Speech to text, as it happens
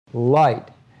light.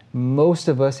 Most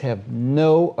of us have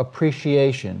no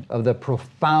appreciation of the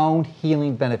profound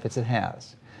healing benefits it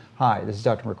has. Hi, this is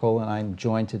Dr. Mercola, and I'm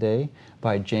joined today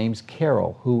by James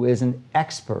Carroll, who is an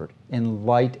expert in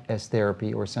light as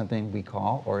therapy, or something we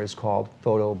call, or is called,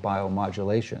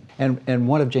 photobiomodulation. And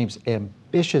one of James'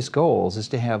 ambitious goals is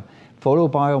to have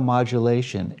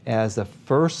photobiomodulation as the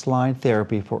first-line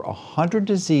therapy for 100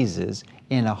 diseases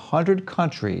in 100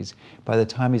 countries by the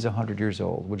time he's 100 years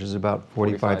old, which is about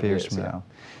 45 years from now.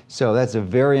 So that's a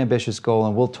very ambitious goal,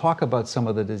 and we'll talk about some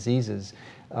of the diseases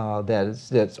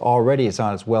that's already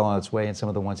on its way, and some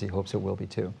of the ones he hopes it will be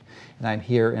too. And I'm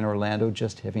here in Orlando,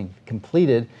 just having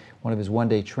completed one of his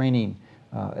one-day training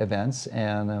events,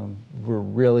 and we're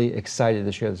really excited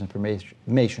to share this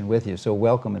information with you. So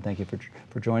welcome, and thank you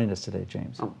for joining us today,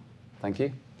 James. Oh, thank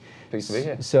you. Pleased to be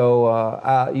here.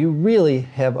 So you really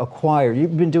have acquired,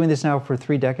 you've been doing this now for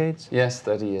 3 decades? Yes,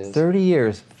 30 years. 30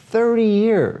 years. 30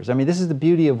 years. I mean, this is the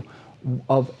beauty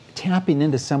of tapping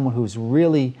into someone who's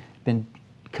really been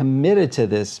committed to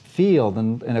this field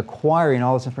and acquiring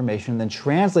all this information and then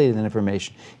translating that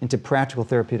information into practical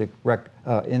therapeutic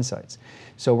insights.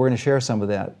 So we're going to share some of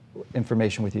that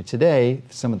information with you today,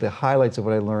 some of the highlights of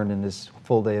what I learned in this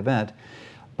full-day event.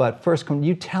 But first, can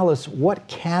you tell us what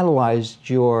catalyzed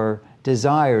your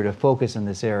desire to focus in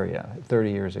this area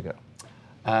 30 years ago?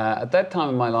 At that time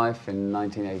in my life, in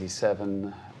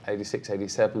 1987, 86,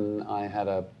 87, I had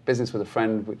a business with a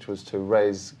friend which was to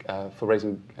raise, for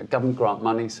raising government grant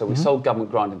money. So we sold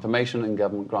government grant information and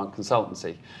government grant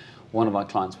consultancy. One of our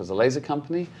clients was a laser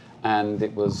company, and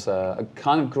it was a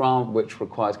kind of grant which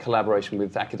required collaboration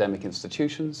with academic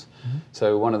institutions.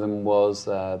 So one of them was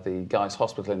the Guy's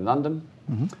Hospital in London,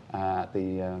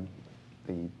 the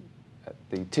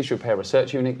tissue repair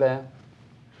research unit there.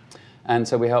 And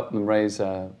so we helped them raise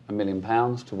 £1 million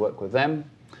to work with them.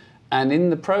 And in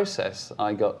the process,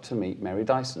 I got to meet Mary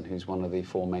Dyson, who's one of the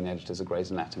 4 main editors of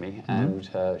Gray's Anatomy, and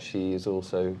she is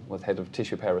also was head of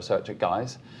tissue repair research at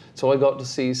Guy's. So I got to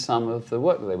see some of the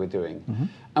work that they were doing.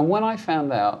 And when I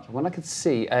found out, when I could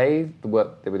see, the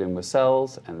work they were doing with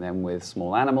cells, and then with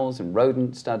small animals in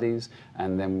rodent studies,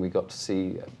 and then we got to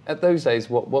see, at those days,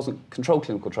 what wasn't controlled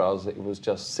clinical trials, it was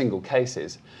just single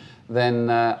cases, then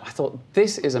I thought,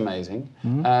 this is amazing.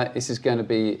 This is going to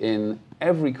be in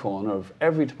every corner of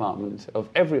every department of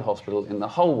every hospital in the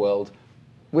whole world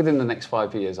within the next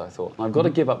 5 years, I thought. I've got to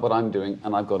give up what I'm doing,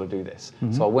 and I've got to do this.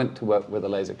 So I went to work with a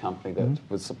laser company that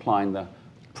was supplying the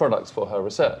products for her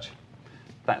research.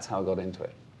 That's how I got into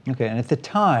it. Okay, and at the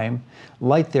time,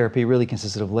 light therapy really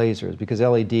consisted of lasers because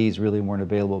LEDs really weren't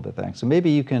available back then. So maybe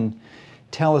you can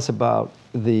tell us about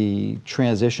the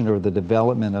transition or the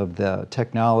development of the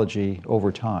technology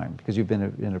over time, because you've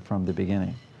been in it from the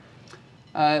beginning.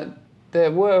 There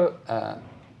were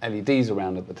LEDs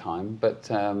around at the time,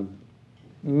 but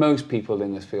most people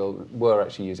in this field were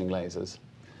actually using lasers,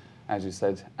 as you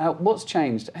said. What's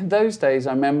changed? In those days,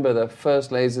 I remember the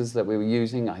first lasers that we were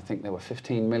using, I think they were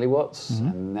 15 milliwatts,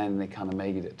 and then they kind of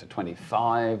made it to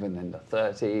 25, and then to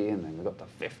 30, and then we got to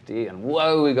 50, and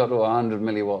whoa, we got to 100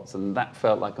 milliwatts, and that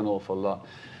felt like an awful lot.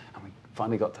 And we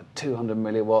finally got to 200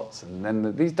 milliwatts, and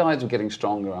then these diodes were getting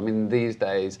stronger. I mean, these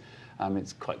days,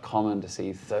 it's quite common to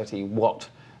see 30-watt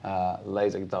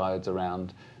laser diodes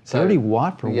around. So, 30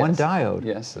 watt for one diode?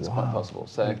 Yes, it's wow. quite possible.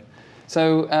 So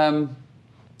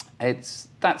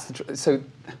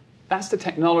that's the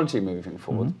technology moving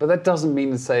forward, but that doesn't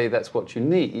mean to say that's what you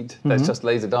need. That's just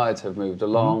laser diodes have moved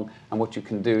along, and what you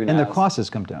can do now. And the cost has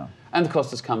come down. And the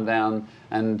cost has come down,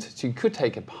 and so you could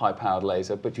take a high-powered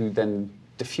laser, but you then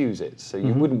diffuse it, so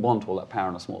you wouldn't want all that power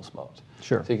in a small spot.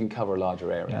 Sure. So you can cover a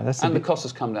larger area. Yeah, and the cost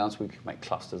has come down, so we can make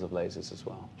clusters of lasers as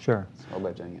well. Sure. That's how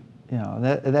we're doing it. You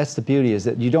know, that's the beauty, is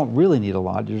that you don't really need a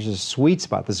lot. There's a sweet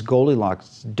spot, this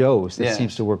Goldilocks dose that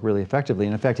seems to work really effectively.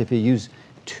 And in fact, if you use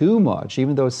too much,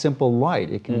 even though it's simple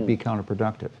light, it can be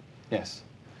counterproductive. Yes.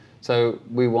 So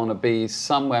we want to be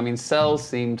somewhere, I mean, cells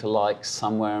seem to like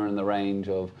somewhere in the range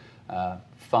of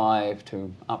 5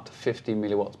 to up to 50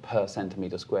 milliwatts per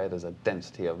centimeter squared as a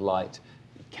density of light.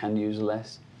 You can use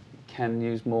less, you can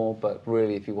use more, but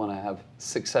really if you want to have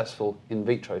successful in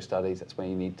vitro studies, that's where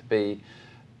you need to be.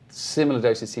 Similar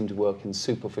doses seem to work in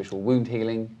superficial wound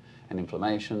healing and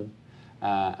inflammation,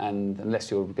 and unless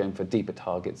you're going for deeper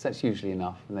targets, that's usually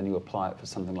enough, and then you apply it for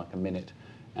something like a minute,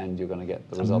 and you're going to get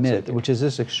the results. A minute, which is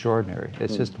just extraordinary.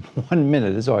 It's just 1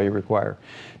 minute is all you require.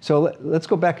 So let's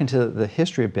go back into the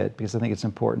history a bit, because I think it's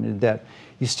important in that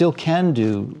you still can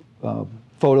do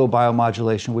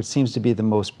photobiomodulation, which seems to be the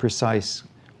most precise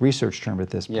research term at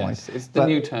this point. Yes, it's the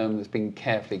new term that's been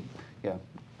carefully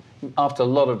after a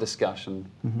lot of discussion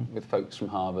with folks from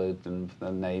Harvard and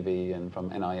the Navy and from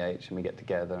NIH, and we get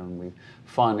together and we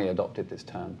finally adopted this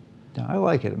term. Yeah, I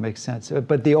like it. It makes sense.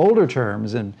 But the older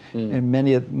terms, and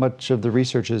much of the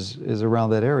research is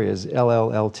around that area, is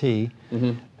LLLT.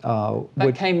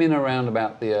 That came in around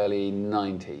about the early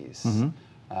 90s.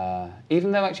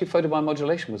 Even though actually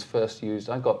photobiomodulation was first used,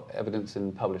 I got evidence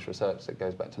in published research that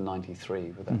goes back to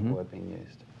 93 with that word being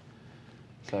used.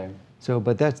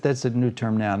 But that's a new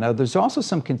term now. Now there's also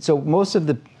so most of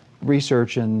the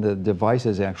research and the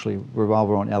devices actually revolve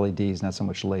around LEDs, not so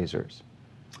much lasers.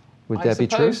 Would that be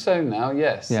true? I suppose so now,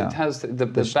 yes. Yeah. It has, the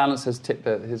balance has tipped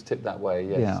that way,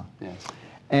 yes. Yeah. Yes.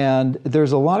 And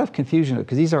there's a lot of confusion,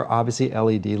 because these are obviously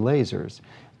LED lasers.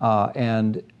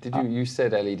 You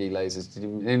said LED lasers.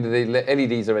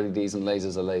 LEDs are LEDs and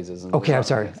lasers are lasers. And okay, I'm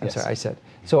sorry. I said.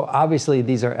 So obviously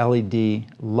these are LED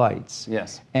lights.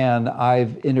 Yes. And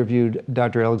I've interviewed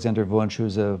Dr. Alexander Wunsch,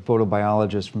 who's a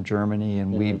photobiologist from Germany,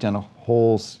 and we've done a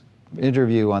whole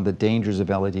interview on the dangers of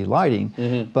LED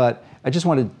lighting. But I just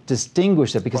want to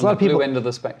distinguish that, because from a lot of people... blue end of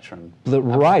the spectrum.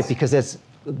 Right, because that's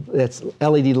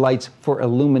LED lights for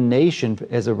illumination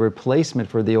as a replacement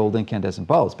for the old incandescent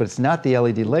bulbs, but it's not the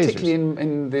LED lasers.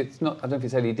 Particularly it's not, I don't know if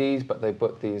it's LEDs, but they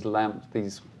put these lamps,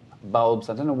 these bulbs,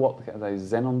 I don't know what,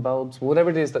 those xenon bulbs, whatever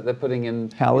it is that they're putting in.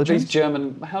 Halogens? These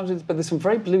German halogens, but there's some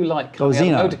very blue light coming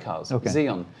out of motor cars. Okay.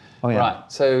 Xenon. Oh, yeah.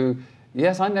 Right, so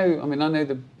yes, I know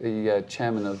the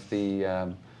chairman of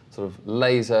the sort of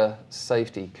laser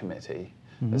safety committee,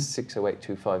 the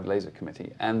 60825 laser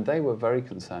committee, and they were very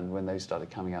concerned when they started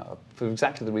coming out for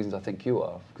exactly the reasons I think you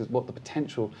are, because what the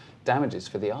potential damage is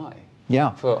for the eye.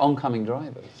 Yeah. For oncoming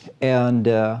drivers. And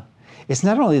it's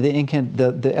not only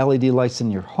the LED lights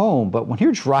in your home, but when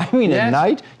you're driving at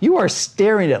night, you are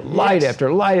staring at light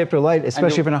after light after light,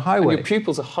 especially if on a highway. And your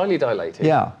pupils are highly dilated.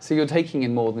 Yeah. So you're taking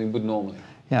in more than you would normally.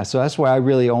 Yeah, so that's why I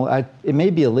really only, it may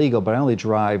be illegal, but I only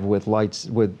drive with lights,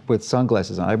 with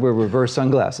sunglasses on. I wear reverse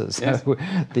sunglasses, yes.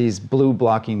 These blue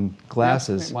blocking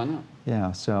glasses. Yeah, why not?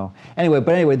 Yeah, so anyway,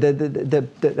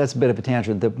 that's a bit of a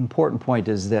tangent. The important point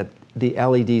is that the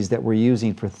LEDs that we're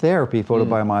using for therapy,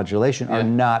 photobiomodulation, are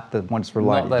not the ones for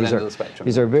lighting. Not that end of the spectrum.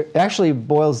 These are actually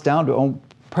boils down to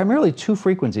primarily two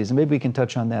frequencies, and maybe we can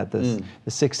touch on that, the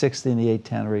 660 and the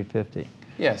 810 or 850.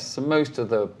 Yes, so most of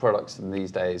the products in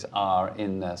these days are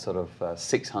in the sort of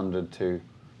 600 to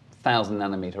 1,000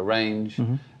 nanometer range.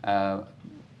 There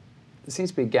seems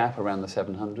to be a gap around the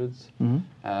 700s.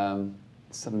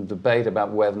 Some debate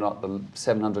about whether or not the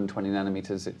 720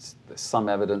 nanometers, there's some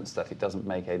evidence that it doesn't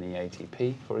make any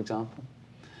ATP, for example.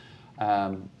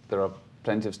 There are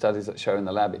plenty of studies that show in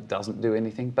the lab it doesn't do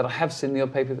anything, but I have seen the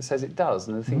odd paper that says it does,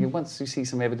 and the thing is, once you see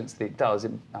some evidence that it does, I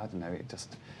don't know, it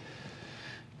just...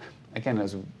 Again,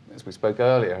 as we spoke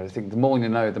earlier, I think the more you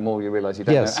know, the more you realise you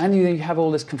don't know. And you have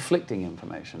all this conflicting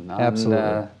information. And,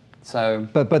 absolutely.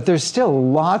 But there's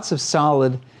still lots of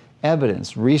solid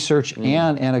evidence, research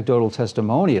and anecdotal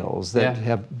testimonials that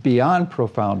have beyond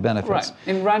profound benefits. Right.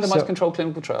 In randomised controlled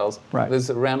clinical trials, there's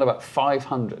around about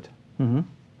 500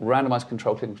 randomised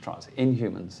controlled clinical trials in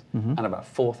humans and about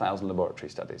 4,000 laboratory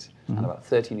studies and about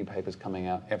 30 new papers coming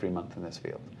out every month in this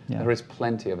field. There is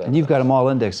plenty of evidence. And you've got them all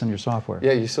indexed on your software.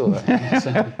 Yeah, you saw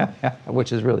that.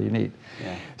 Which is really neat.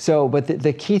 Yeah. So, but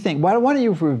the key thing, why don't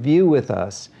you review with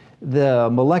us the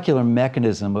molecular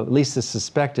mechanism, at least the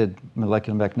suspected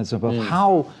molecular mechanism of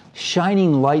how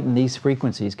shining light in these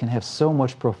frequencies can have so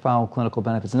much profound clinical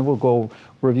benefits. And then we'll go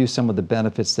review some of the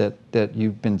benefits that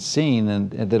you've been seeing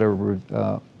and that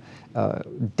are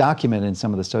documented in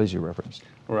some of the studies you referenced.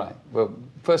 Right. Well,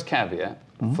 first caveat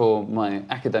for my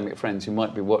academic friends who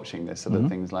might be watching this are the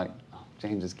things like,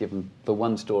 James has given the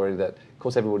one story that, of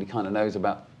course, everybody kind of knows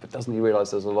about, but doesn't he realise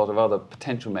there's a lot of other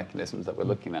potential mechanisms that we're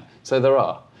looking at? So there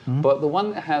are. But the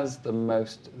one that has the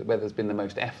most, where there's been the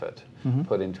most effort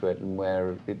put into it and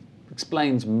where it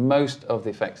explains most of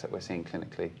the effects that we're seeing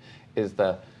clinically is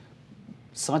the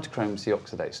cytochrome C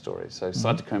oxidase story. So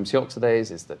cytochrome C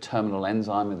oxidase is the terminal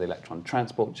enzyme of the electron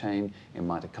transport chain in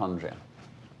mitochondria.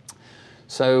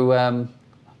 So I was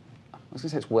going to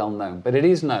say it's well known, but it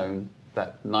is known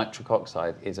that nitric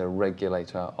oxide is a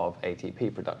regulator of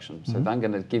ATP production. So I'm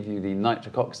going to give you the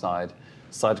nitric oxide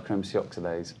cytochrome C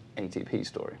oxidase ATP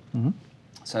story.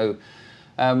 So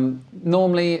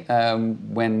normally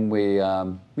when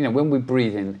we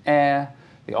breathe in air,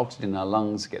 the oxygen in our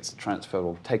lungs gets transferred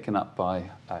or taken up by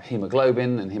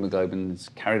hemoglobin, and hemoglobin is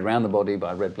carried around the body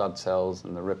by red blood cells,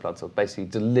 and the red blood cells basically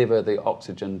deliver the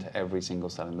oxygen to every single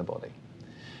cell in the body.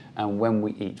 And when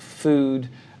we eat food,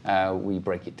 we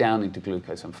break it down into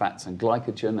glucose and fats and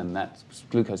glycogen, and that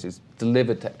glucose is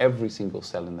delivered to every single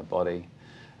cell in the body.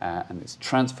 and it's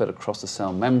transferred across the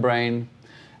cell membrane,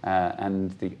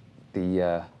 and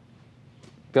the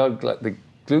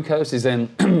glucose is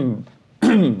then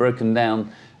broken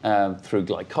down through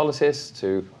glycolysis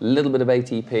to a little bit of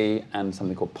ATP and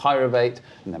something called pyruvate,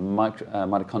 and then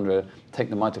mitochondria take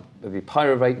the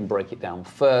pyruvate and break it down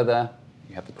further.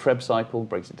 You have the Krebs cycle,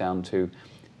 breaks it down to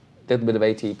a little bit of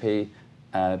ATP,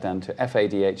 down to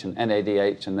FADH and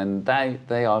NADH, and then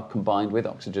they are combined with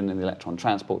oxygen in the electron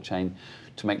transport chain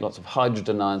to make lots of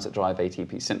hydrogen ions that drive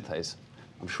ATP synthase.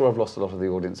 I'm sure I've lost a lot of the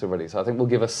audience already, so I think we'll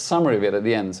give a summary of it at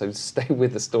the end, so stay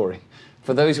with the story.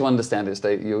 For those who understand it,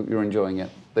 you're enjoying it.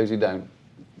 Those who don't,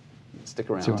 stick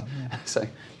around. Sure,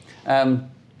 yeah.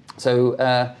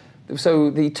 So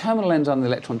the terminal enzyme of the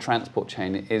electron transport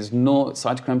chain is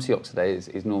cytochrome C oxidase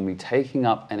is normally taking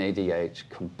up NADH,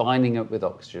 combining it with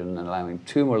oxygen, and allowing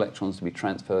 2 more electrons to be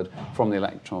transferred from the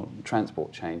electron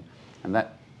transport chain, and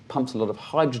that pumps a lot of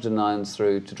hydrogen ions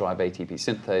through to drive ATP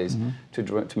synthase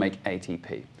to make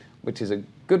ATP, which is a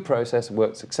good process,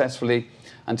 works successfully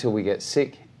until we get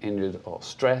sick, injured, or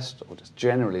stressed, or just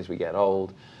generally as we get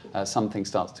old, something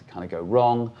starts to kind of go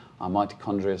wrong. Our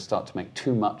mitochondria start to make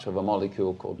too much of a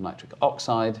molecule called nitric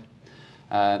oxide.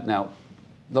 Now,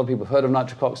 a lot of people have heard of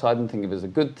nitric oxide and think of it as a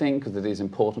good thing because it is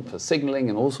important for signaling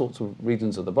in all sorts of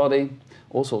regions of the body,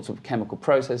 all sorts of chemical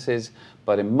processes,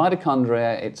 but in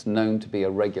mitochondria it's known to be a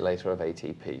regulator of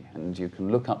ATP, and you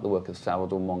can look up the work of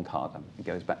Salvador Moncada. It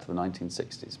goes back to the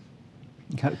 1960s.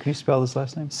 Can you spell this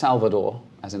last name? Salvador,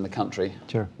 as in the country.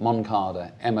 Sure.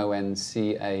 Moncada,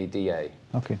 Moncada.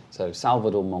 Okay. So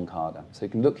Salvador Moncada. So you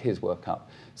can look his work up.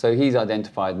 So he's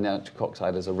identified nitric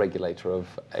oxide as a regulator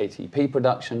of ATP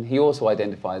production. He also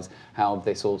identifies how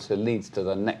this also leads to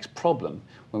the next problem.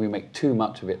 When we make too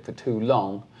much of it for too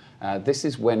long, this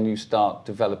is when you start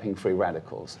developing free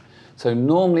radicals. So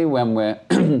normally when we're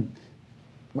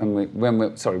when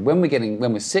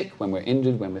we're sick, when we're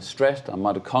injured, when we're stressed, our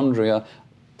mitochondria,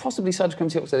 possibly cytochrome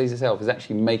C oxidase itself, is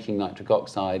actually making nitric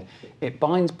oxide. It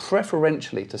binds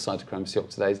preferentially to cytochrome C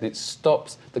oxidase, and it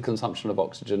stops the consumption of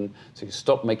oxygen, so you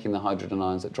stop making the hydrogen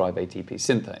ions that drive ATP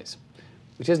synthase,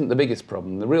 which isn't the biggest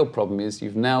problem. The real problem is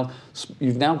you've now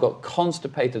got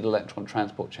constipated electron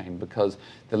transport chain because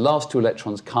the last 2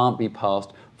 electrons can't be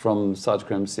passed from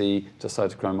cytochrome C to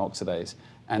cytochrome oxidase.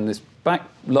 And this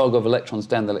backlog of electrons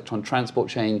down the electron transport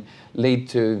chain lead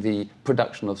to the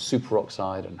production of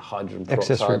superoxide and hydrogen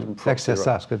peroxide and excess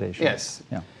oxidation. Yes.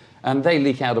 Yeah. And they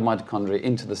leak out of mitochondria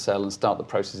into the cell and start the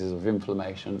processes of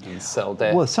inflammation and cell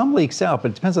death. Well, some leaks out,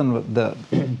 but it depends on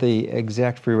the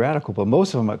exact free radical. But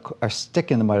most of them are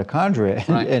stuck in the mitochondria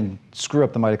and screw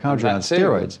up the mitochondria on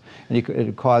steroids. And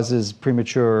it causes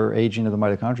premature aging of the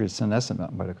mitochondria, senescent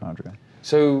mitochondria.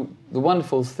 So the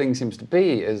wonderful thing seems to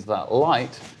be is that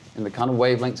light, in the kind of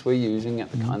wavelengths we're using,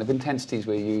 at the kind of intensities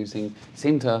we're using,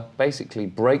 seem to basically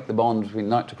break the bond between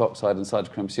nitric oxide and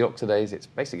cytochrome C oxidase. It's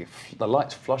basically the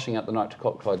light's flushing out the nitric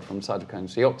oxide from cytochrome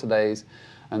C oxidase,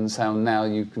 and so now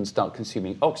you can start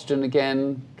consuming oxygen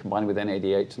again, combining with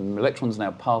NADH, and electrons now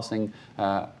passing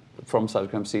from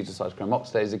cytochrome C to cytochrome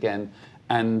oxidase again,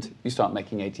 and you start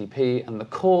making ATP, and the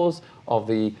cause of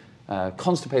the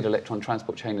constipated electron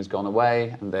transport chain has gone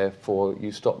away, and therefore you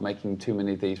stop making too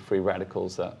many of these free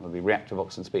radicals that are the reactive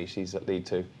oxygen species that lead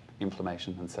to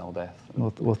inflammation and cell death.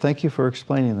 Well, thank you for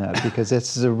explaining that, because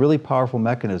this is a really powerful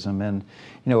mechanism, and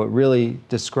it really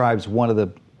describes one of the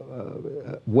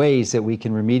ways that we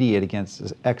can remediate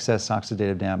against excess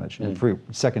oxidative damage and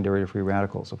secondary to free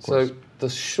radicals, of course. So the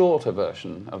shorter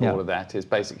version of all of that is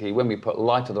basically when we put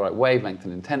light of the right wavelength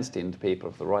and intensity into people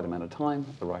for the right amount of time,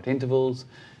 at the right intervals,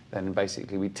 then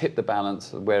basically we tip the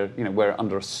balance where we're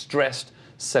under a stressed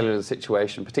cellular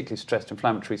situation, particularly stressed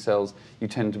inflammatory cells.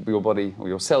 Your body or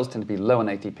your cells tend to be low in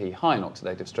ATP, high in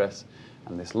oxidative stress,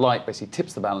 and this light basically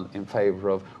tips the balance in favor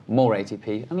of more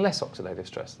ATP and less oxidative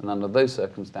stress. And under those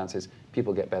circumstances,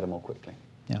 people get better more quickly.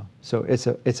 Yeah. So it's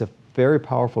a very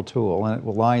powerful tool, and it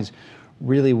aligns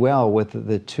really well with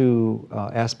the 2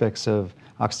 aspects of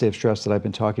oxidative stress that I've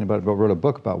been talking about. I wrote a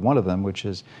book about one of them, which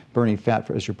is burning fat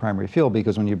as your primary fuel,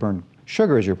 because when you burn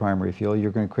sugar as your primary fuel, you're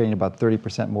going to create about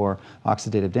 30% more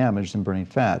oxidative damage than burning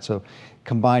fat. So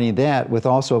combining that with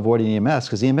also avoiding EMS,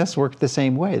 because EMS work the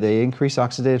same way. They increase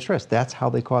oxidative stress. That's how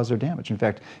they cause their damage. In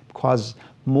fact, cause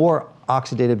more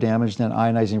oxidative damage than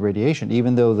ionizing radiation,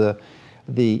 even though the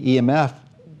EMF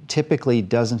typically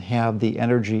doesn't have the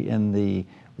energy in the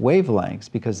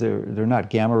wavelengths, because they're not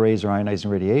gamma rays or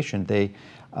ionizing radiation.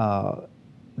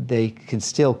 They can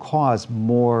still cause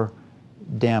more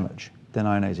damage than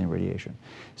ionizing radiation.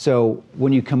 So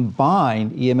when you combine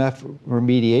EMF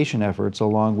remediation efforts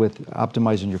along with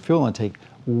optimizing your fuel intake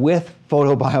with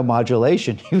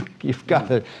photobiomodulation, you've got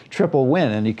a triple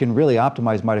win, and you can really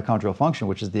optimize mitochondrial function,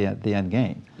 which is the end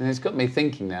game. And it's got me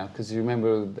thinking now, because you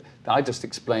remember I just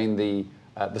explained the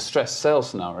stress cell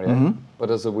scenario, but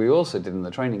as we also did in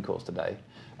the training course today,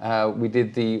 we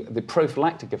did the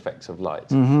prophylactic effects of light.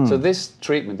 So this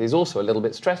treatment is also a little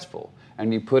bit stressful,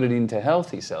 and you put it into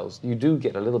healthy cells, you do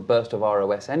get a little burst of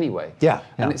ROS anyway. Yeah.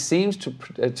 And it seems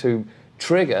to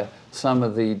trigger some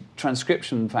of the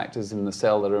transcription factors in the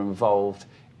cell that are involved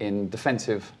in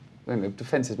defensive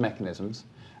mechanisms.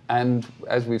 And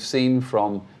as we've seen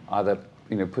from either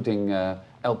putting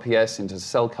LPS into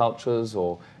cell cultures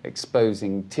or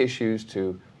exposing tissues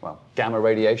to gamma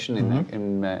radiation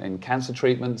in cancer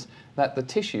treatments, that the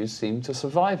tissues seem to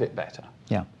survive it better.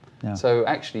 Yeah. Yeah. So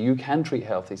actually you can treat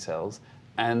healthy cells,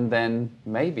 and then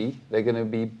maybe they're going to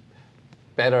be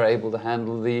better able to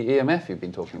handle the EMF you've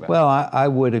been talking about. Well, I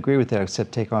would agree with that,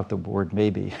 except take off the word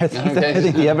maybe. I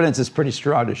think the evidence is pretty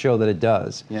strong to show that it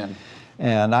does. Yeah.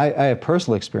 And I have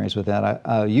personal experience with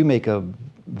that. You make a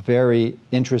very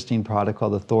interesting product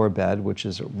called the ThorBed, which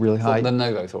is really high. The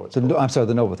NovoThor. I'm sorry,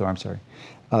 the NovoThor. I'm sorry,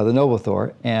 the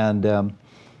NovoThor, and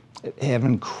have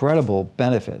incredible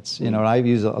benefits. And I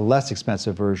use a less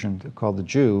expensive version called the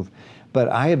Juve, but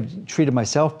I have treated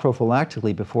myself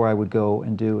prophylactically before I would go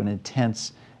and do an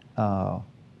intense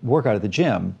workout at the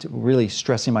gym, really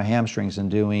stressing my hamstrings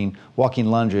and doing walking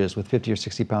lunges with 50 or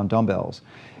 60 pound dumbbells.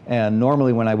 And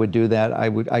normally when I would do that,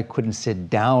 I couldn't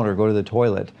sit down or go to the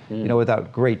toilet,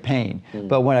 without great pain.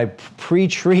 But when I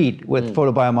pre-treat with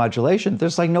photobiomodulation,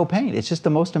 there's like no pain. It's just the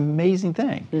most amazing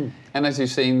thing. And as you've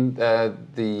seen,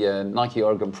 the Nike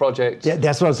Oregon project. Yeah,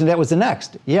 that was the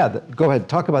next. Yeah, go ahead,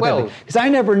 talk about that. Because I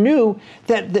never knew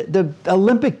that the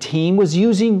Olympic team was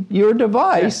using your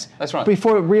device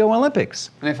before Rio Olympics.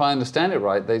 And if I understand it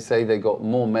right, they say they got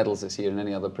more medals this year than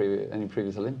any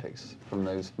previous Olympics from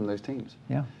those teams.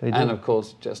 Yeah, they did. And of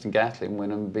course, Justin Gatlin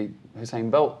went and beat Usain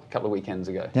Bolt a couple of weekends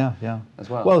ago. Yeah. As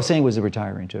well. Well, Usain was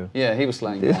retiring too. Yeah, he was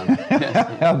slowing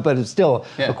down. But it's still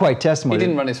quite testimony. He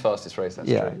didn't run his fastest race, that's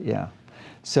true. Yeah.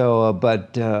 So,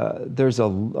 but there's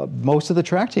most of the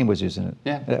track team was using it.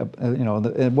 Yeah. And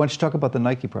why don't you talk about the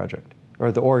Nike project,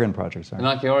 or the Oregon project, sorry.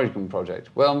 The Nike Oregon project.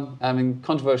 Well, I mean,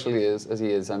 controversial as he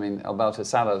is, I mean, Alberto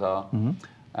Salazar,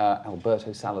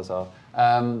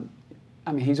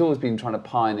 I mean, he's always been trying to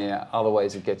pioneer other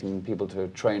ways of getting people to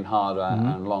train harder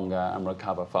and longer and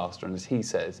recover faster. And as he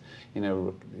says,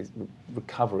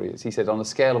 recovery, he said, on a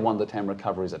scale of 1 to 10,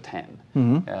 recovery is a 10.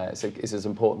 It's as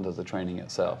important as the training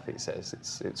itself, he says.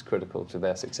 It's critical to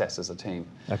their success as a team.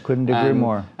 I couldn't agree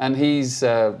more. And he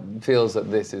feels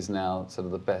that this is now sort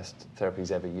of the best therapy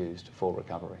he's ever used for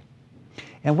recovery.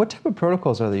 And what type of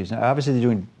protocols are they using? Obviously, they're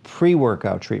doing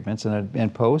pre-workout treatments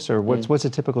and post, or what's a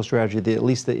typical strategy that at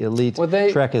least the elite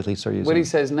track athletes are using? What he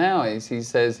says now is,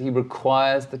 he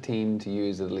requires the team to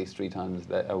use it at least 3 times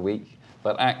a week,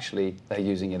 but actually they're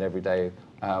using it every day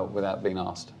without being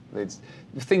asked. It's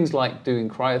things like doing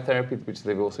cryotherapy, which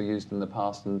they've also used in the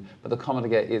past, but the comment I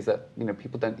get is that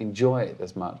people don't enjoy it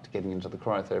as much getting into the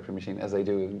cryotherapy machine as they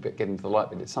do getting to the light,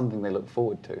 but it's something they look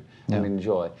forward to and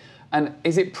enjoy. And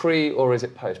is it pre or is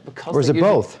it post? Because or is it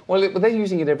both? Well, they're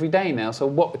using it every day now. So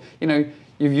what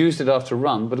you've used it after a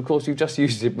run, but of course you've just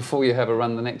used it before you have a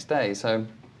run the next day. So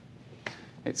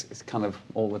it's kind of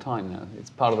all the time now. It's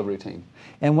part of the routine.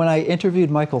 And when I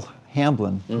interviewed Michael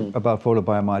Hamblin about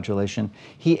photobiomodulation,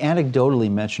 he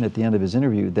anecdotally mentioned at the end of his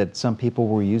interview that some people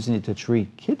were using it to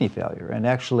treat kidney failure and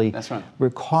actually were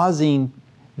causing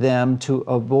them to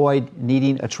avoid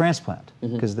needing a transplant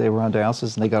because they were on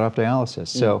dialysis and they got off dialysis.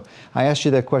 So I asked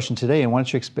you that question today, and why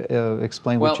don't you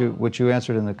explain what you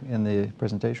answered in the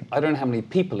presentation? I don't know how many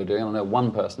people are doing it. I know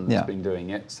one person that's been doing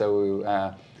it.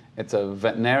 So it's a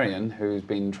veterinarian who's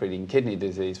been treating kidney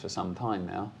disease for some time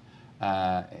now.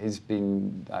 I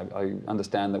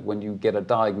understand that when you get a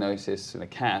diagnosis in a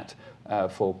cat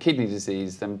for kidney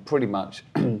disease, then pretty much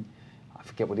I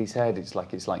forget what he said. It's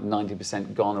like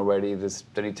 90% gone already. There's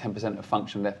only 10% of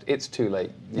function left. It's too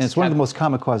late. And it's one of the most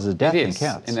common causes of death in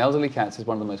cats. In elderly cats, it's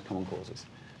one of the most common causes.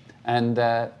 And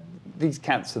these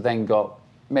cats have then got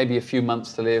maybe a few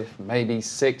months to live, maybe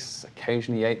 6,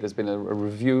 occasionally 8. There's been a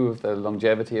review of the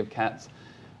longevity of cats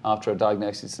after a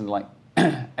diagnosis, and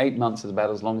 8 months is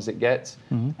about as long as it gets.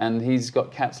 And he's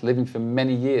got cats living for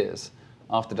many years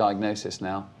after diagnosis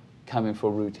now, coming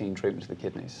for routine treatment of the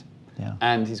kidneys. Yeah.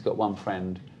 And he's got one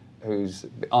friend who's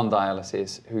on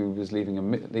dialysis, who was leading a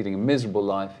miserable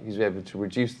life. He's able to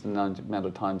reduce the amount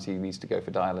of times he needs to go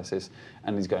for dialysis,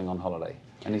 and he's going on holiday.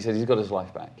 And he said he's got his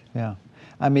life back. Yeah.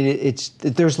 I mean,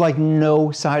 there's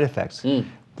no side effects.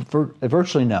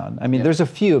 Virtually none. I mean, Yeah. there's a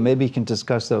few. Maybe you can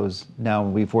discuss those now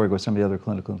before we go to some of the other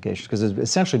clinical indications, because there's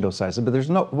essentially no side effects, but there's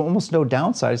almost no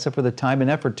downside except for the time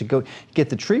and effort to go get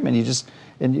the treatment.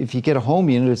 And if you get a home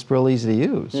unit, it's real easy to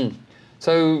use.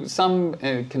 So some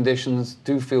conditions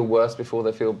do feel worse before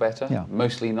they feel better. Yeah.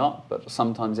 Mostly not, but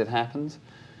sometimes it happens.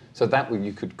 So that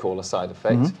you could call a side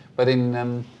effect. But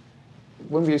when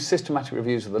we do systematic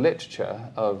reviews of the literature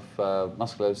of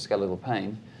musculoskeletal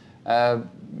pain,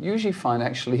 usually find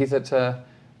actually that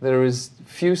there is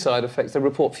few side effects. They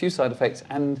report few side effects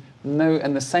and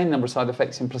the same number of side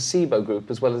effects in placebo group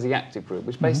as well as the active group,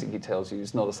 which basically tells you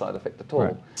it's not a side effect at all.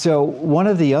 Right. So one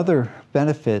of the other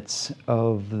benefits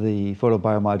of the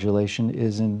photobiomodulation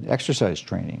is in exercise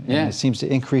training. Yeah. And it seems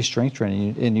to increase strength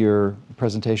training. In your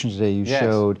presentation today, you Yes.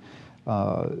 showed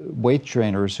weight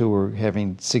trainers who were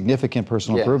having significant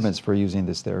personal Yes. improvements for using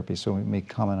this therapy. So we may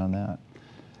comment on that.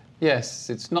 Yes,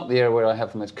 it's not the area where I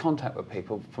have the most contact with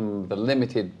people. From the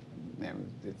limited,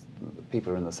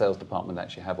 people in the sales department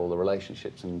actually have all the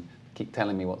relationships and keep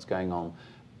telling me what's going on.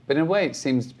 But in a way, it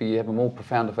seems to be have a more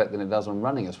profound effect than it does on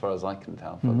running, as far as I can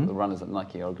tell, for the runners at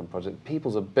Nike Oregon Project.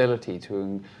 People's ability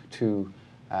to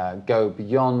go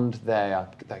beyond their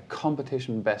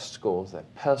competition best scores, their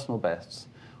personal bests,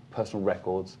 personal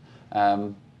records,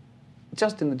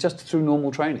 just through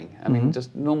normal training. I mean,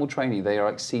 just normal training, they are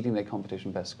exceeding their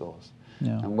competition best scores.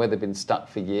 Yeah. And where they've been stuck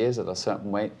for years at a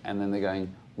certain weight, and then they're going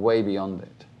way beyond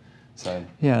it. So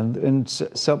Yeah, and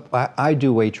so I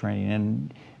do weight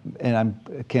training, and I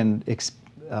can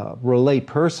relate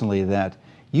personally that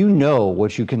you know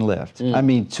what you can lift. I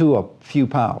mean, to a few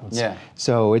pounds. Yeah.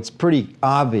 So it's pretty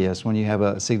obvious when you have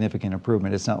a significant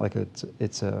improvement. It's not like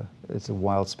it's a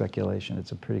wild speculation.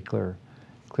 It's a pretty clear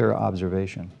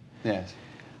observation. yes.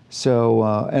 So,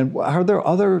 and are there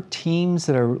other teams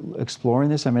that are exploring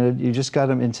this? I mean, you just got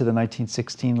them into the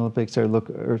 1916 Olympics, or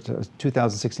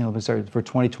 2016 Olympics. For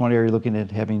 2020, are you looking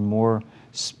at having more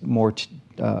sports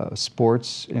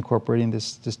incorporating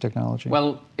this technology?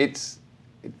 Well, the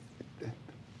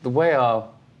way our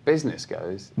business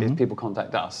goes is people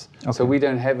contact us. Okay. So we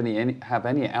don't have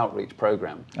any outreach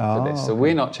program for this. So okay.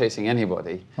 we're not chasing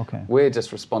anybody. Okay. We're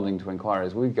just responding to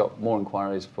inquiries. We've got more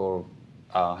inquiries for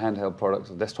our handheld products,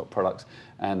 our desktop products,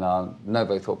 and our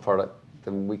NovoThought product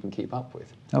than we can keep up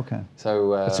with. Okay.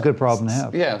 So That's a good problem to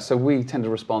have. Yeah. So we tend to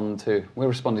we're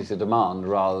responding to demand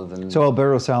rather than. So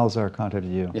Alberto Salazar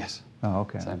contacted you? Yes. Oh,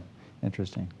 okay. Same.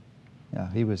 Interesting. Yeah,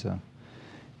 he was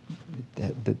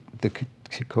the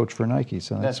coach for Nike,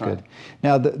 so that's That's right.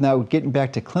 good. Now, getting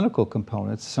back to clinical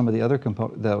components, some of the other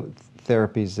the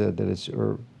therapies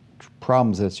or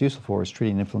problems that it's useful for is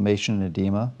treating inflammation and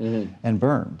edema and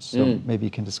burns. So maybe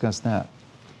you can discuss that.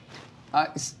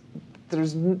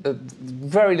 There's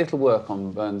very little work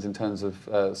on burns in terms of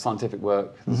scientific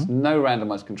work. There's no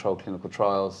randomized controlled clinical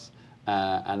trials,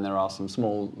 and there are some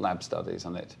small lab studies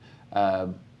on it.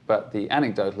 But the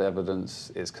anecdotal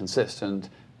evidence is consistent,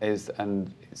 is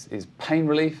pain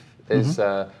relief, is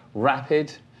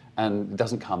rapid, and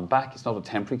doesn't come back. It's not a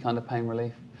temporary kind of pain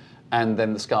relief. And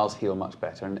then the scars heal much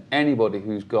better. And anybody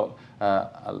who's got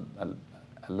a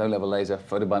low-level laser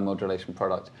photobiomodulation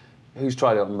product who's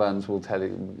tried it on burns will tell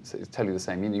you the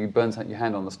same. You burn your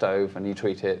hand on the stove and you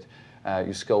treat it,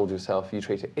 you scald yourself, you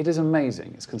treat it. It is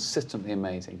amazing. It's consistently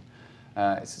amazing.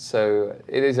 So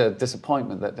it is a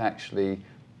disappointment that actually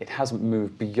it hasn't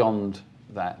moved beyond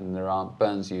that, and there aren't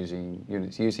burns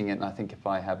units using it. And I think if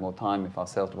I had more time, if our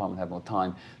sales department had more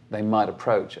time, they might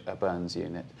approach a burns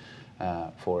unit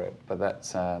for it. But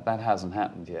that hasn't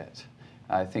happened yet.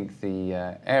 I think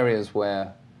the areas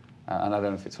where, and I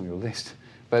don't know if it's on your list,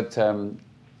 but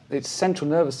it's central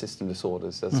nervous system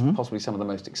disorders. That's possibly some of the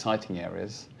most exciting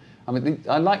areas. I mean,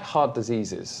 I like heart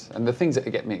diseases, and the things that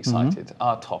get me excited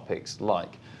are topics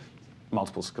like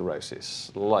multiple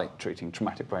sclerosis, like treating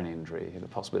traumatic brain injury, the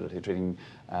possibility of treating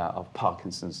of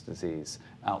Parkinson's disease,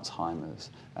 Alzheimer's,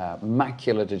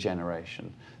 macular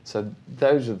degeneration. So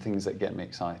those are the things that get me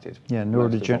excited. Yeah,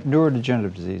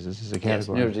 neurodegenerative diseases is a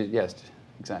category. Yes,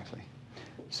 exactly.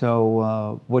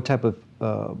 So what type of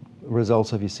results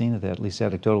have you seen of that, at least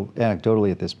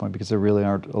anecdotally at this point? Because there really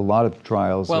aren't a lot of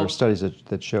trials or studies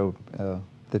that show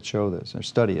this, or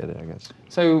study it, I guess.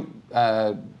 So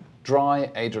dry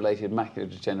age-related macular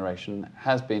degeneration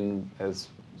has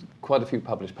quite a few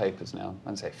published papers now. I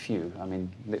don't say a few, I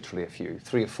mean literally a few,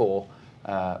 3 or 4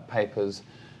 papers.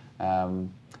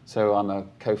 So I'm a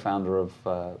co-founder of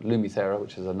Lumithera,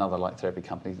 which is another light therapy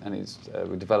company, and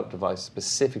we developed a device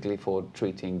specifically for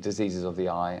treating diseases of the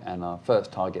eye, and our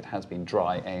first target has been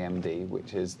dry AMD,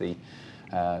 which is the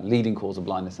leading cause of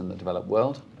blindness in the developed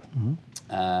world.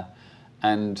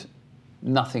 And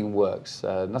nothing works,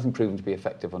 nothing proven to be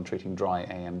effective on treating dry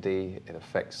AMD. It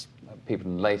affects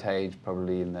people in late age,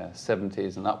 probably in their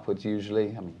 70s and upwards usually.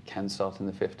 I mean, it can start in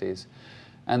the 50s.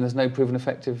 And there's no proven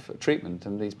effective treatment.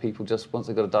 And these people just, once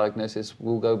they've got a diagnosis,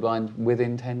 will go blind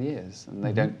within 10 years. And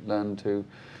they don't learn to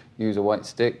use a white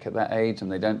stick at that age,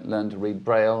 and they don't learn to read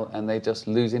Braille, and they just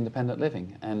lose independent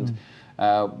living. And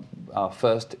our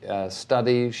first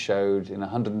study showed in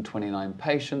 129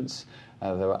 patients,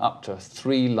 there were up to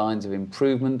 3 lines of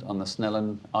improvement on the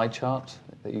Snellen eye chart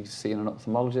that you see in an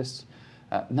ophthalmologist.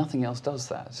 Nothing else does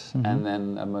that. And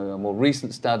then a more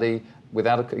recent study,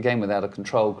 without a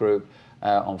control group,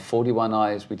 on 41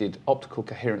 eyes, we did optical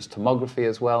coherence tomography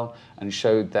as well, and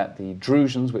showed that the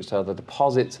drusions, which are the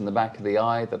deposits in the back of the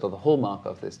eye that are the hallmark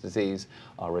of this disease,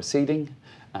 are receding.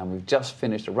 And we've just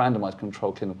finished a randomized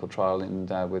controlled clinical trial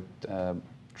with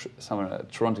someone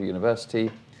at Toronto University,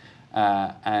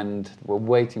 and we're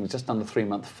waiting, just under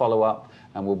 3-month follow-up,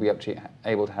 and we'll be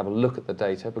able to have a look at the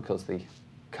data because the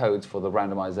codes for the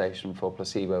randomization for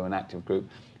placebo and active group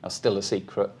are still a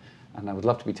secret. And I would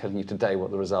love to be telling you today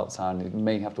what the results are, and you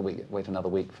may have to wait another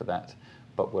week for that.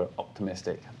 But we're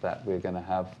optimistic that we're going to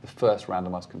have the first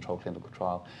randomized controlled clinical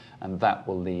trial, and that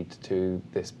will lead to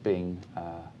this being,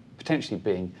 potentially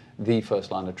being the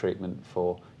first line of treatment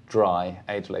for dry,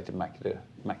 age-related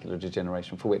macular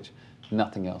degeneration, for which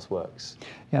nothing else works.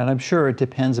 Yeah, and I'm sure it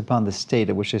depends upon the state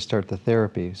at which they start the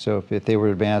therapy. So if they were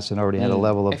advanced and already had a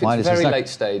level of blindness, if it's very late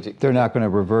stage, they're not going to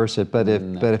reverse it. But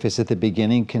if it's at the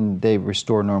beginning, can they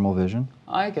restore normal vision?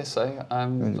 I guess so.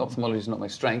 Ophthalmology is not my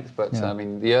strength, but I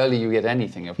mean, the earlier you get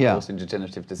anything, of course, in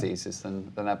degenerative diseases,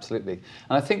 then absolutely.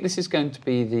 And I think this is going to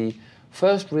be the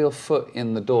first real foot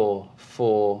in the door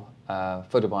for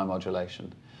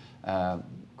photobiomodulation.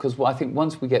 Because I think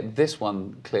once we get this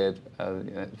one cleared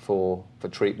for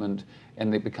treatment,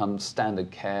 and it becomes standard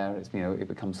care, it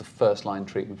becomes the first line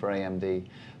treatment for AMD,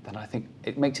 then I think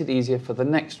it makes it easier for the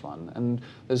next one. And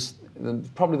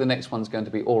probably the next one's going to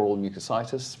be oral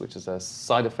mucositis, which is a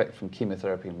side effect from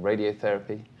chemotherapy and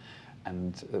radiotherapy.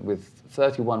 And with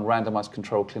 31 randomized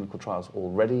controlled clinical trials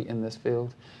already in this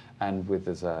field, and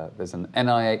there's an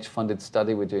NIH-funded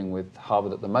study we're doing with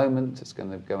Harvard at the moment. It's going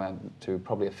to go out to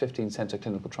probably a 15-center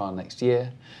clinical trial next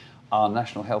year. Our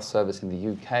National Health Service in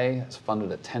the UK has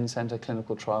funded a 10-center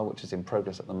clinical trial, which is in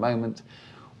progress at the moment.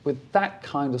 With that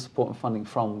kind of support and funding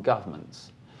from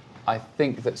governments, I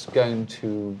think that's going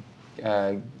to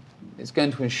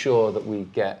ensure that we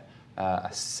get a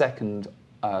second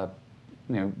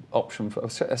option for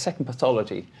a second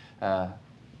pathology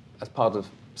as part of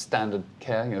standard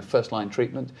care, first line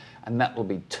treatment, and that will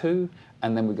be 2,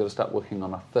 and then we've got to start working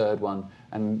on a 3rd one.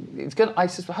 And I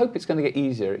hope it's going to get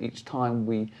easier each time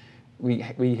we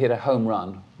hit a home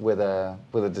run with a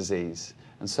disease.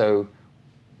 And so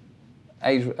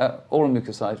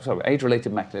age-related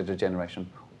macular degeneration,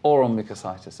 oral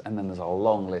mucositis, and then there's a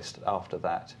long list after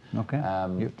that. Okay,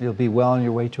 you'll be well on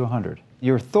your way to 100.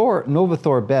 Your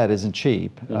Novathor bed isn't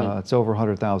cheap. It's over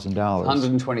 $100,000.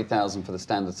 $120,000 for the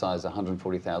standard size,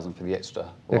 $140,000 for the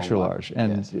extra large.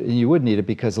 And you would need it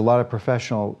because a lot of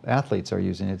professional athletes are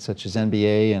using it, such as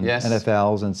NBA and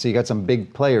NFLs, and so you got some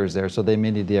big players there, so they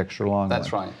may need the extra long one.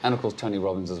 That's right, and of course Tony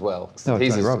Robbins as well. No,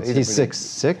 Tony Robbins. He's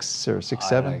 6'6" or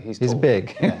 6'7". He's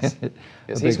big. Yes,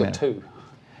 he's got 2.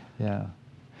 Yeah.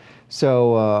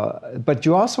 So, but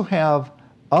you also have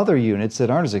other units that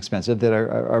aren't as expensive that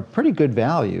are pretty good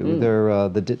value. They're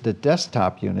the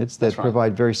desktop units that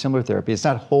provide very similar therapy. It's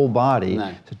not whole body. No.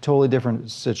 It's a totally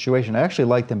different situation. I actually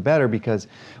like them better because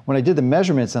when I did the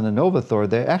measurements on the Novathor,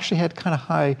 they actually had kind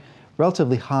of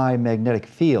relatively high magnetic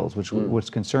fields,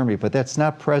 which concerned me, but that's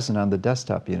not present on the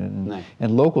desktop unit.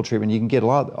 And local treatment, you can get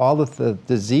all of the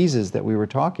diseases that we were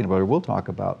talking about, or we'll talk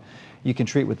about, you can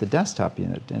treat with the desktop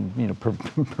unit, and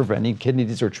preventing kidney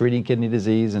disease or treating kidney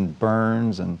disease and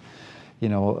burns and a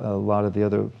lot of the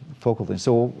other focal things.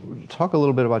 So talk a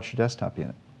little bit about your desktop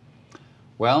unit.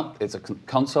 Well, it's a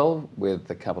console with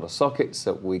a couple of sockets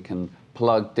that we can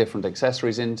plug different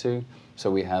accessories into. So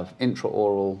we have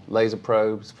intraoral laser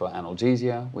probes for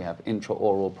analgesia. We have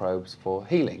intraoral probes for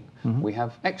healing. We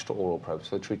have extraoral probes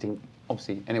for treating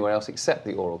obviously anywhere else except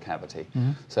the oral cavity.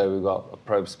 So we've got a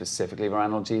probe specifically for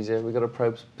analgesia. We've got a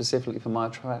probe specifically for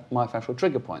myofascial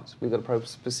trigger points. We've got a probe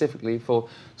specifically for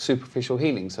superficial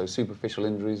healing, so superficial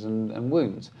injuries and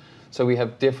wounds. So we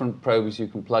have different probes you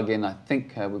can plug in. I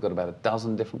think we've got about a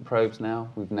dozen different probes now.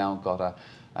 We've now got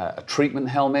a treatment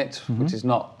helmet, which is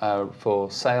not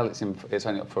for sale. It's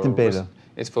only up for in beta.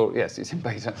 It's in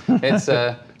beta. It's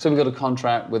so we've got a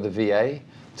contract with the VA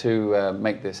to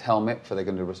make this helmet, for they're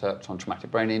going to do research on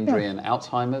traumatic brain injury and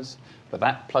Alzheimer's. but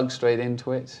that plugs straight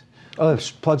into it. Oh,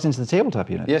 it plugs into the tabletop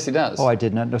unit? Yes, it does. Oh, I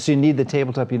did not know. So you need the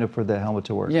tabletop unit for the helmet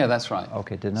to work? Yeah, that's right.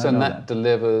 Okay, did not so know that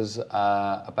delivers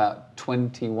about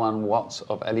 21 watts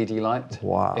of LED light.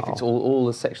 Wow. If it's all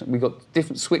the sections. We've got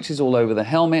different switches all over the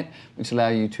helmet, which allow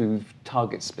you to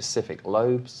target specific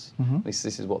lobes. At least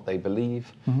this is what they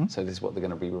believe. So this is what they're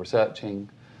going to be researching.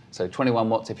 So 21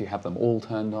 watts if you have them all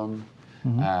turned on.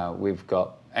 We've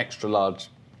got extra large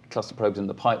cluster probes in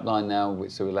the pipeline now,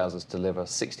 which allows us to deliver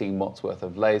 16 watts worth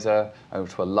of laser over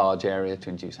to a large area to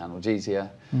induce analgesia.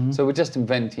 So we're just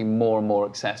inventing more and more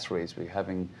accessories. We're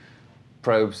having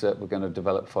probes that we're going to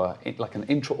develop for, like an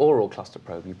intraoral cluster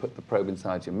probe. You put the probe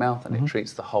inside your mouth and it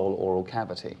treats the whole oral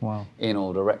cavity in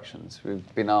all directions.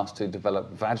 We've been asked to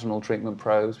develop vaginal treatment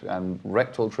probes and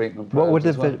rectal treatment probes. What would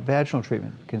the vaginal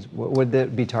treatment, what would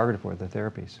that be targeted for, the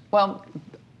therapies? Well,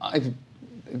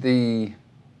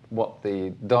 what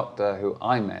the doctor who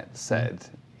I met said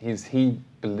is he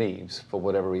believes, for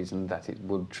whatever reason, that it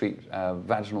would treat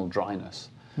vaginal dryness.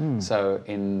 So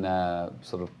in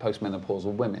sort of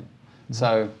postmenopausal women.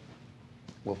 So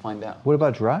we'll find out. What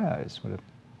about dry eyes?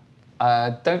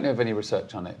 Don't know of any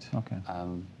research on it. Okay.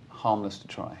 Harmless to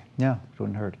try. Yeah, it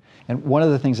wouldn't hurt. And one of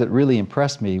the things that really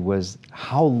impressed me was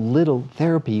how little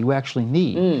therapy you actually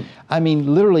need. I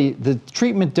mean, literally, the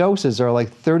treatment doses are like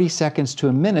 30 seconds to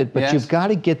a minute, but you've got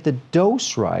to get the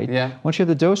dose right. Once you have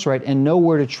the dose right and know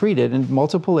where to treat it in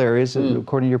multiple areas,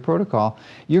 according to your protocol,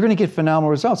 you're going to get phenomenal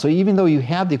results. So even though you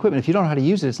have the equipment, if you don't know how to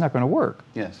use it, it's not going to work.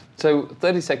 Yes. So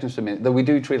 30 seconds to a minute, though we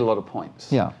do treat a lot of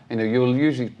points. Yeah. You know, you're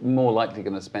usually more likely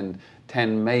going to spend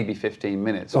 10, maybe 15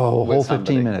 minutes. Oh, a whole with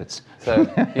 15 minutes.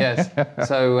 So, yes.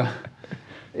 So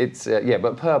it's,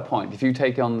 but per point, if you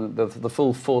take on the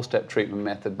full 4-step treatment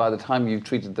method, by the time you've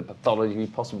treated the pathology,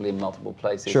 possibly in multiple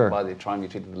places, by the time you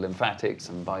treated the lymphatics,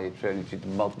 and by the time you treated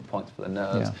multiple points for the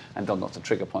nerves, and done lots of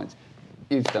trigger points,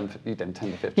 you've done 10 to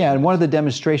 15 Yeah, and minutes. one of the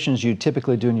demonstrations you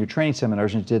typically do in your training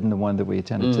seminars, and you did in the one that we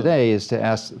attended today, is to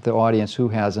ask the audience who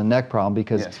has a neck problem,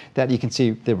 because that you can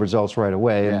see the results right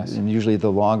away, and usually the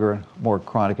longer, more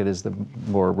chronic it is, the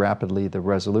more rapidly the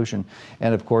resolution.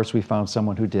 And of course, we found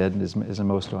someone who did, as in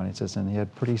most audiences, and he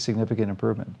had pretty significant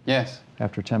improvement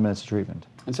after 10 minutes of treatment.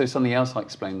 And so something else I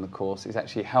explained in the course is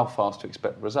actually how fast to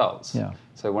expect results. Yeah.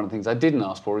 So one of the things I didn't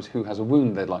ask for is who has a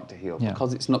wound they'd like to heal,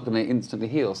 because it's not going to instantly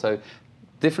heal. So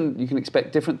you can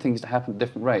expect different things to happen at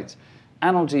different rates.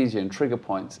 Analgesia and trigger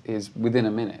points is within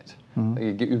a minute.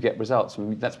 You get results,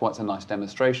 and that's why it's a nice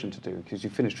demonstration to do, because you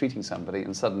finish treating somebody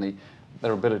and suddenly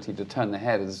their ability to turn their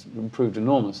head has improved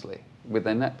enormously with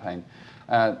their neck pain.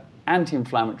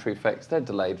 Anti-inflammatory effects, they're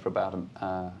delayed for about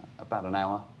an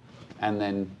hour, and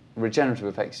then regenerative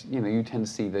effects, you tend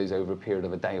to see those over a period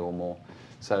of a day or more.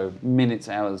 So minutes,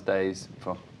 hours, days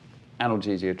for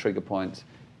analgesia, trigger points.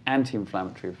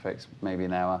 Anti-inflammatory effects, maybe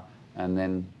an hour, and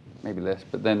then maybe less,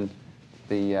 but then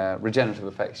the regenerative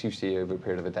effects you see over a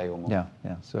period of a day or more.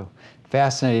 Yeah, so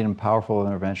fascinating and powerful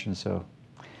intervention, so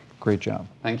great job.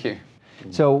 Thank you.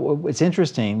 So it's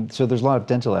interesting, so there's a lot of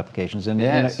dental applications, and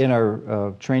in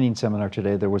our training seminar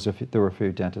today, there were a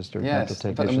few dentists or dental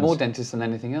technicians. But there were more dentists than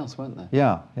anything else, weren't there?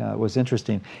 Yeah, it was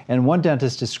interesting. And one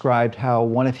dentist described how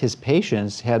one of his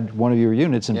patients had one of your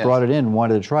units and brought it in and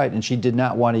wanted to try it, and she did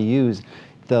not want to use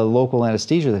the local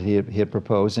anesthesia that he had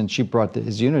proposed, and she brought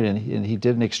his unit in, and he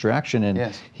did an extraction,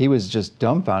 and he was just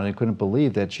dumbfounded and couldn't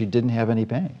believe that she didn't have any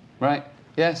pain. Right.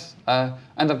 Yes, and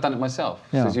I've done it myself.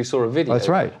 As you saw a video. That's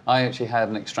right. I actually had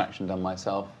an extraction done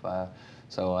myself.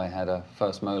 So I had a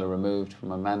first molar removed from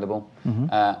my mandible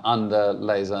under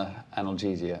laser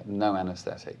analgesia, no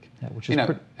anaesthetic. Yeah, which is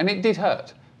and it did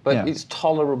hurt, but it's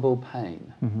tolerable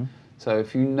pain. So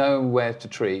if you know where to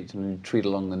treat, and you treat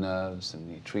along the nerves, and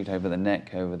you treat over the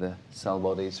neck, over the cell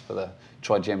bodies for the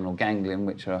trigeminal ganglion,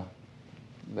 which are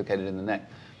located in the neck,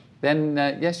 then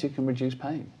yes, you can reduce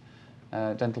pain.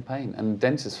 Dental pain, and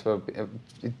dentists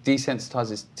it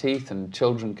desensitizes teeth, and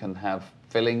children can have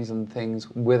fillings and things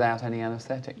without any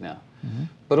anaesthetic now.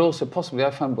 But also possibly I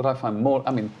find more,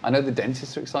 I know the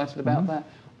dentists are excited about that.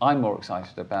 I'm more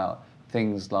excited about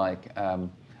things like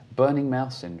burning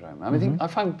mouth syndrome. I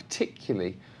find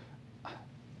particularly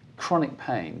chronic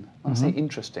pain, when I say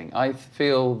interesting, I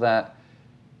feel that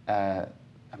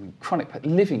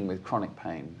living with chronic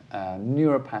pain,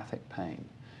 neuropathic pain,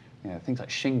 things like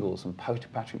shingles and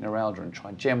post-herpetic neuralgia and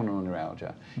trigeminal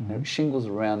neuralgia, shingles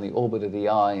around the orbit of the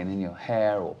eye and in your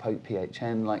hair, or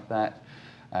PHN like that,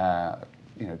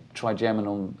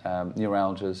 trigeminal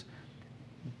neuralgias,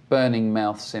 burning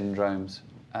mouth syndromes.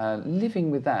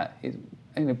 Living with that,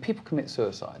 people commit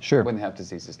suicide when they have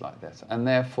diseases like this, and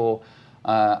therefore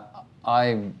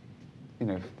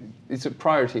it's a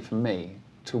priority for me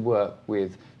to work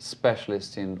with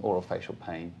specialists in orofacial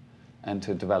pain and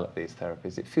to develop these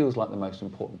therapies. It feels like the most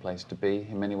important place to be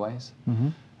in many ways,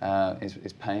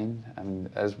 is pain. And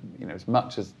as you know, as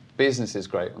much as business is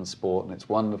great on sport, and it's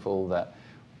wonderful that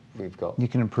we've got you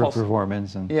can improve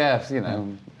performance and it's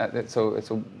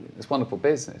wonderful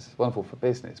business. It's wonderful for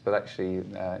business, but actually,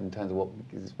 in terms of what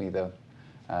gives me what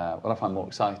I find more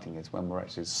exciting is when we're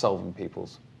actually solving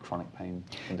people's chronic pain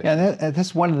conditions. Yeah, and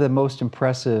that's one of the most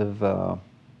impressive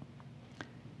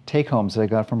take-homes that I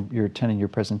got from your attending your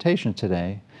presentation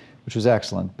today, which was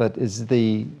excellent, but is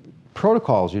the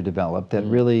protocols you developed that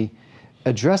really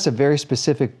address a very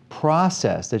specific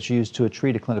process that's used to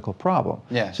treat a clinical problem.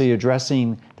 Yes. So you're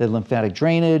addressing the lymphatic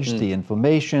drainage, the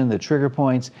inflammation, the trigger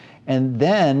points, and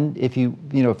then if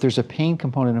if there's a pain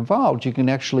component involved, you can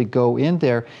actually go in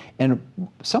there and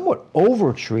somewhat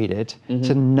over-treat it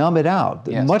to numb it out.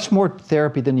 Yes. Much more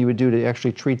therapy than you would do to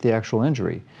actually treat the actual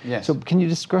injury. Yes. So can you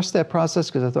discuss that process?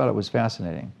 Because I thought it was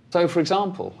fascinating. So, for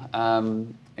example,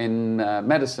 in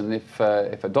medicine, if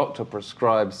a doctor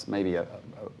prescribes maybe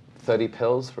 30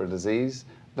 pills for a disease,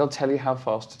 they'll tell you how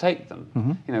fast to take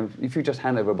them. You know, if you just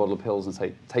hand over a bottle of pills and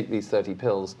say, take these 30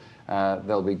 pills,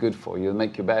 they'll be good for you, they'll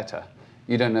make you better.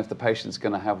 You don't know if the patient's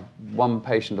going to have one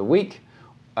patient a week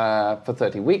for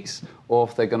 30 weeks, or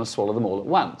if they're going to swallow them all at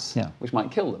once, which might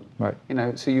kill them. Right. You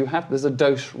know, so there's a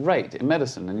dose rate in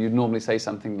medicine, and you'd normally say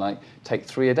something like, take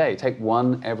 3 a day, take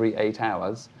 1 every 8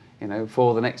 hours,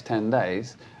 for the next 10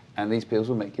 days, and these pills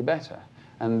will make you better.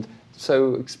 And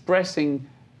so expressing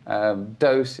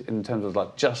dose in terms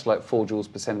of just like 4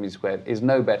 joules per centimetre squared is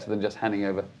no better than just handing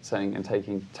over, saying and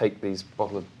take these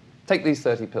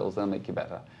 30 pills, they'll make you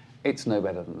better. It's no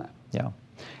better than that. Yeah.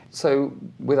 So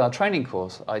with our training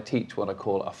course, I teach what I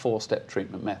call a 4-step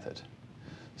treatment method.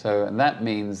 So, and that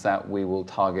means that we will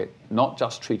target not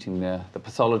just treating the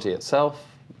pathology itself,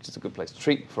 which is a good place to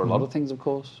treat for a lot of things, of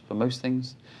course, for most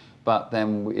things. But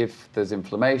then if there's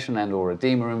inflammation and or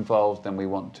edema involved, then we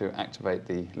want to activate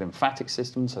the lymphatic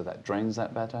system, so that drains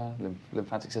that better.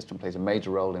 Lymphatic system plays a major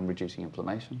role in reducing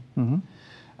inflammation.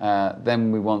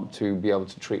 Then we want to be able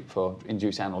to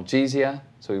induce analgesia,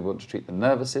 so we want to treat the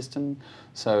nervous system.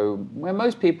 So where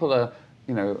most people are,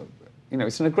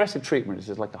 it's an aggressive treatment. It's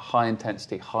just like a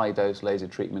high-intensity, high-dose laser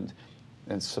treatment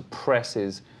and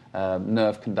suppresses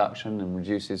nerve conduction and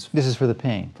reduces... This is for the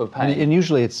pain. For pain. And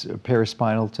usually it's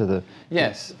paraspinal to the...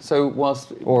 Yes. So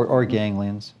whilst... Or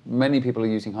ganglions. Many people are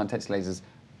using high-intensity lasers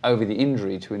over the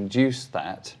injury to induce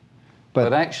that.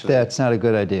 But actually... that's not a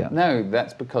good idea. No,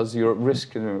 that's because you're at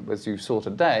risk, as you saw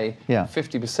today,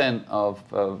 50% of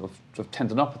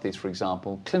tendinopathies, for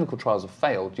example, clinical trials have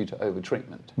failed due to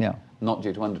over-treatment, not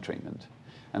due to under-treatment.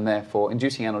 And therefore,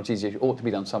 inducing analgesia ought to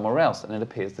be done somewhere else, and it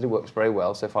appears that it works very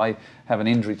well. So if I have an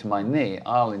injury to my knee,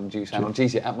 I'll induce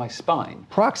analgesia at my spine.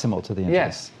 Proximal to the injury.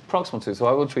 Yes, proximal to. So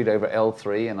I will treat over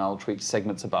L3, and I'll treat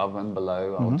segments above and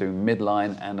below. I'll do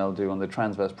midline, and I'll do on the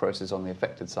transverse process on the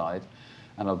affected side.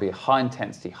 And it'll be a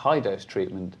high-intensity, high-dose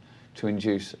treatment to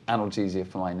induce analgesia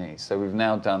for my knee. So we've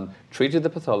now treated the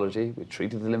pathology, we've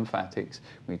treated the lymphatics,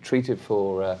 we've treated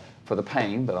for the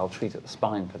pain, but I'll treat at the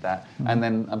spine for that. And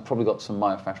then I've probably got some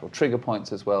myofascial trigger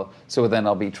points as well. So then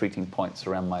I'll be treating points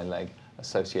around my leg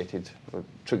associated with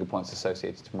trigger points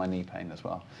associated to my knee pain as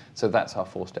well. So that's our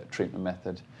 4-step treatment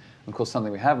method. Of course,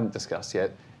 something we haven't discussed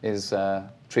yet is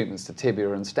treatments to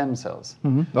tibia and stem cells.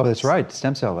 Oh, that's right,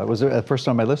 stem cell. That was the first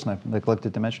on my list, and I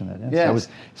neglected to mention that. Yes. That was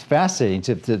fascinating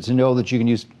to know that you can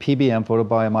use PBM,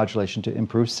 photobiomodulation, to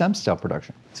improve stem cell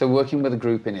production. So working with a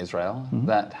group in Israel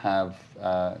that have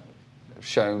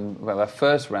shown, well, our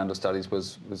first round of studies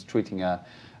was treating a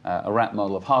rat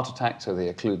model of heart attack. So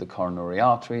they occlude the coronary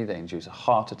artery, they induce a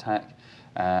heart attack,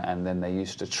 and then they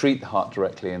used to treat the heart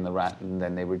directly in the rat, and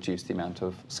then they reduce the amount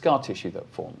of scar tissue that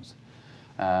forms.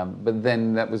 But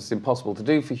then that was impossible to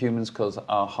do for humans because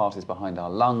our heart is behind our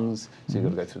lungs, so you've got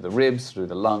to go through the ribs, through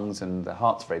the lungs, and the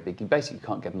heart's very big. You basically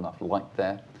can't get enough light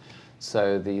there.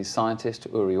 So the scientist,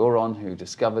 Uri Oron, who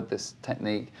discovered this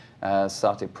technique,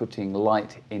 started putting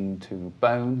light into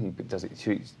bone. He does it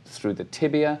through the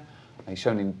tibia. He's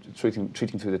shown in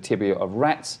treating through the tibia of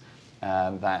rats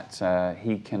that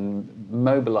he can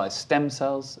mobilize stem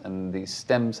cells, and these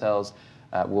stem cells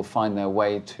will find their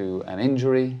way to an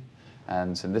injury.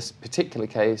 And so in this particular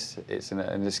case, it's an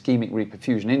ischemic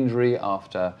reperfusion injury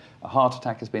after a heart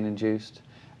attack has been induced.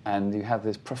 And you have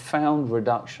this profound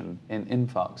reduction in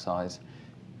infarct size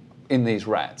in these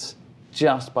rats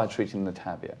just by treating the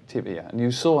tibia. And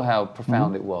you saw how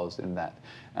profound it was in that.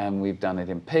 And we've done it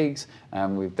in pigs,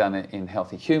 and we've done it in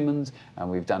healthy humans, and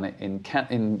we've done it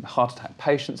in heart attack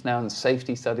patients now in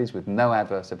safety studies with no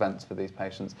adverse events for these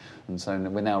patients. And so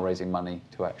we're now raising money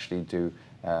to actually do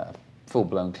a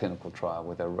full-blown clinical trial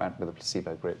with a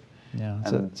placebo group. Yeah,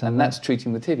 and that's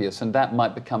treating the tibius, and that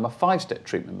might become a 5-step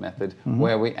treatment method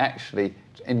where we actually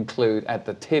include at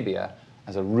the tibia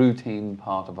as a routine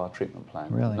part of our treatment plan.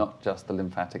 Really? Not just the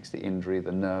lymphatics, the injury,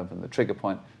 the nerve and the trigger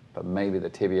point, but maybe the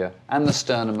tibia and the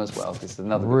sternum as well. This is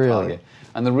another good target.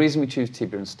 And the reason we choose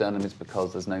tibia and sternum is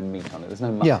because there's no meat on it. There's no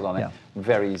muscle on it.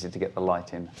 Very easy to get the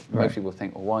light in. Most people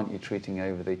think, well, why aren't you treating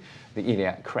over the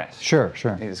iliac crest? Sure,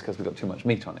 sure. It's because we've got too much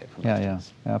meat on it. Yeah,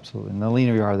 absolutely. And the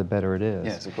leaner you are, the better it is.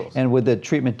 Yes, of course. And would the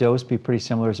treatment dose be pretty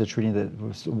similar to treating the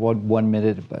 1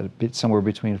 minute, somewhere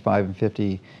between 5 and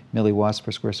 50 milliwatts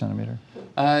per square centimeter?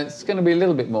 It's going to be a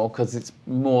little bit more because it's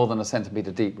more than a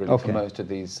centimetre deep, really, for most of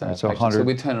these patients. So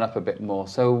we turn it up a bit more.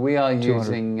 So we are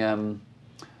using, in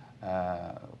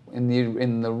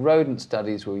the rodent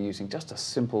studies, we're using just a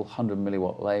simple 100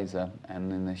 milliwatt laser,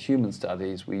 and in the human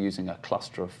studies, we're using a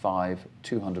cluster of 5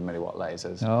 200 milliwatt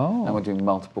lasers. Oh. And we're doing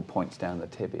multiple points down the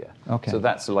tibia. Okay. So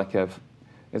that's like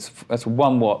that's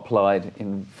 1 watt applied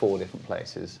in 4 different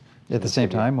places. At the same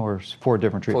time, or 4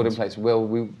 different treatments? 4 different places. Well,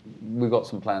 we've got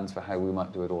some plans for how we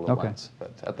might do it all at once,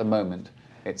 but at the moment,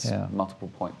 it's multiple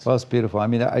points. Well, it's beautiful. I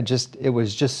mean, it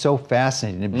was just so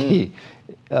fascinating to be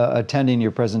attending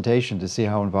your presentation to see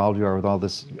how involved you are with all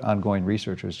this ongoing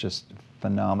research. It was just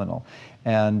phenomenal.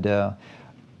 And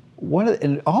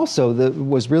and also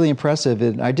was really impressive,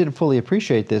 and I didn't fully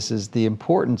appreciate this, is the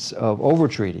importance of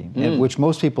overtreating, which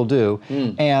most people do,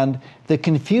 and the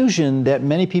confusion that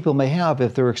many people may have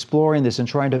if they're exploring this and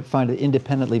trying to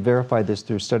independently verify this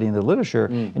through studying the literature,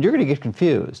 and you're going to get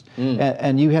confused.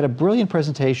 And you had a brilliant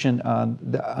presentation on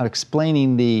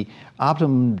explaining the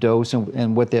optimum dose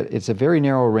and what it's a very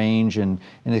narrow range, and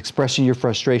expressing your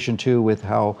frustration too with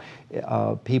how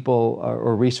people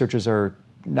or researchers are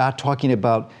not talking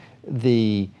about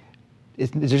they're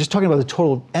just talking about the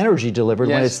total energy delivered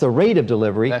when it's the rate of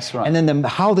delivery. That's right. And then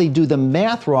how they do the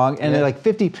math wrong, and they're like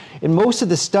 50. In most of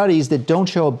the studies that don't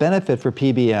show a benefit for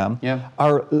PBM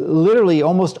are literally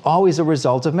almost always a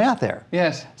result of math error.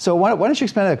 Yes. So why don't you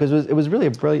explain that? Because it was really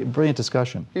a brilliant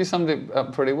discussion. You summed it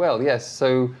up pretty well. Yes.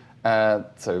 So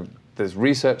there's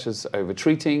researchers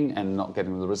over-treating and not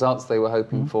getting the results they were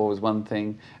hoping for was one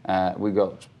thing. We've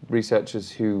got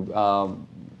researchers who are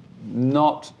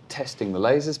not testing the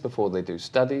lasers before they do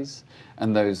studies,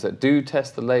 and those that do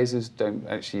test the lasers don't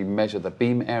actually measure the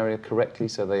beam area correctly,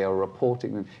 so they are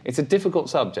reporting them. It's a difficult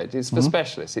subject. It's for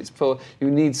specialists. It's for,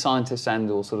 you need scientists and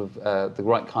or sort of the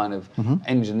right kind of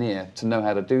engineer to know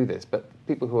how to do this. But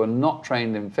people who are not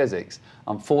trained in physics,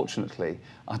 unfortunately,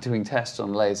 are doing tests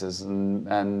on lasers,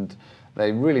 and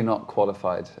they're really not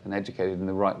qualified and educated in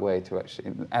the right way to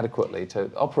actually adequately to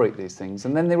operate these things,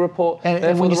 and then they report.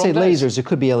 And when you say lasers, it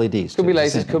could be LEDs. Could be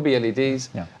lasers, could be LEDs.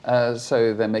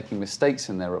 So they're making mistakes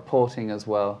in their reporting as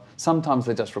well. Sometimes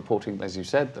they're just reporting, as you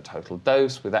said, the total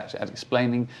dose with actually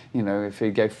explaining. You know, if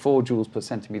you go 4 joules per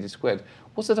centimetre squared,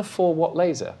 was it a 4-watt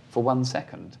laser for 1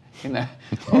 second? You know,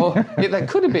 or that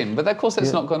could have been, but of course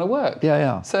that's not going to work.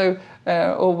 So,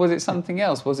 or was it something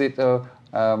else? Was it?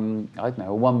 I don't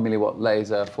know, a 1 milliwatt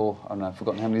laser for, I don't know, I've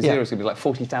forgotten how many zeros, it would be like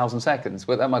 40,000 seconds,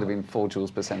 but that might have been 4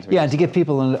 joules per centimetre. Yeah, and to give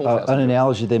people an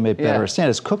analogy they may better understand,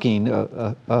 it's cooking.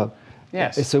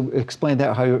 Yes. So explain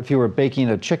that, how if you were baking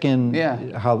a chicken,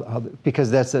 how because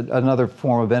that's another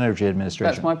form of energy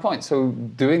administration. That's my point. So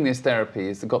doing this therapy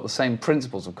has got the same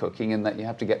principles of cooking in that you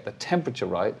have to get the temperature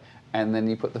right, and then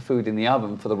you put the food in the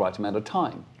oven for the right amount of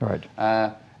time. Right.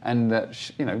 And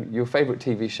you know, your favourite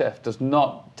TV chef does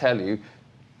not tell you,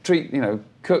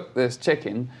 cook this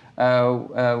chicken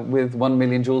with 1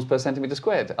 million joules per centimetre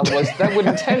squared. Otherwise, that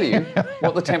wouldn't tell you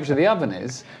what the temperature of the oven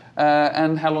is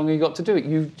and how long you got to do it.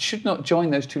 You should not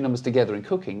join those 2 numbers together in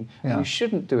cooking. And you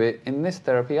shouldn't do it in this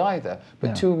therapy either.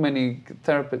 But too many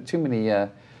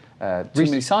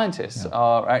scientists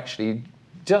are actually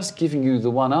just giving you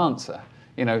the one answer.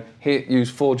 You know, here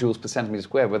use 4 joules per centimetre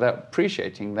squared without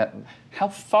appreciating that how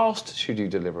fast should you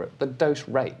deliver it, the dose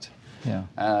rate.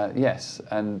 Yes,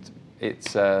 and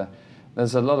it's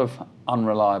there's a lot of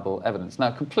unreliable evidence. Now,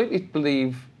 I completely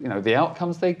believe the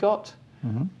outcomes they got,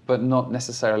 but not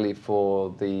necessarily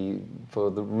for the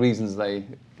reasons they.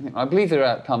 I believe their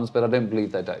outcomes, but I don't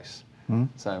believe their dose.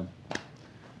 So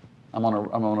I'm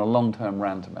on a long-term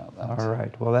rant about that. All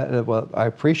right. Well, I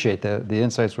appreciate that. The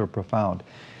insights were profound.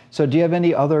 So, do you have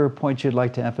any other points you'd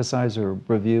like to emphasize or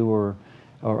review, or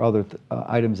other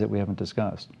items that we haven't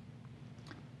discussed?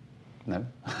 No.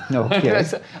 No, okay.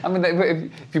 I mean,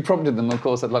 if you prompted them, of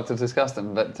course, I'd love to discuss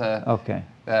them, but... Okay.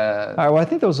 All right, well, I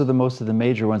think those are most of the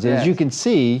major ones. Yes. As you can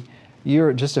see,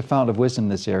 you're just a fountain of wisdom in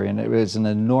this area, and it was an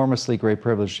enormously great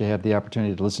privilege to have the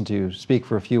opportunity to listen to you speak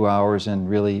for a few hours and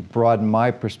really broaden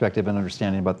my perspective and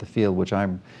understanding about the field, which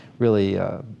I'm really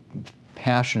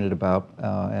passionate about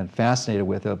and fascinated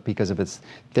with because of its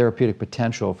therapeutic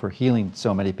potential for healing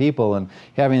so many people and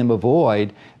having them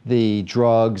avoid the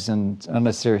drugs and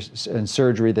unnecessary and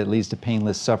surgery that leads to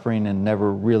painless suffering and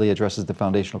never really addresses the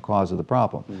foundational cause of the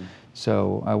problem.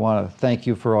 So I want to thank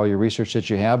you for all your research that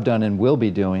you have done and will be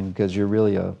doing, because you're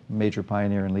really a major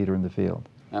pioneer and leader in the field.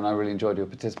 And I really enjoyed your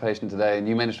participation today, and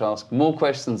you managed to ask more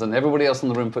questions than everybody else in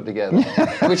the room put together,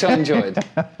 which I enjoyed.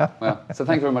 Well, so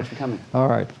thank you very much for coming. All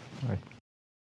right. All right.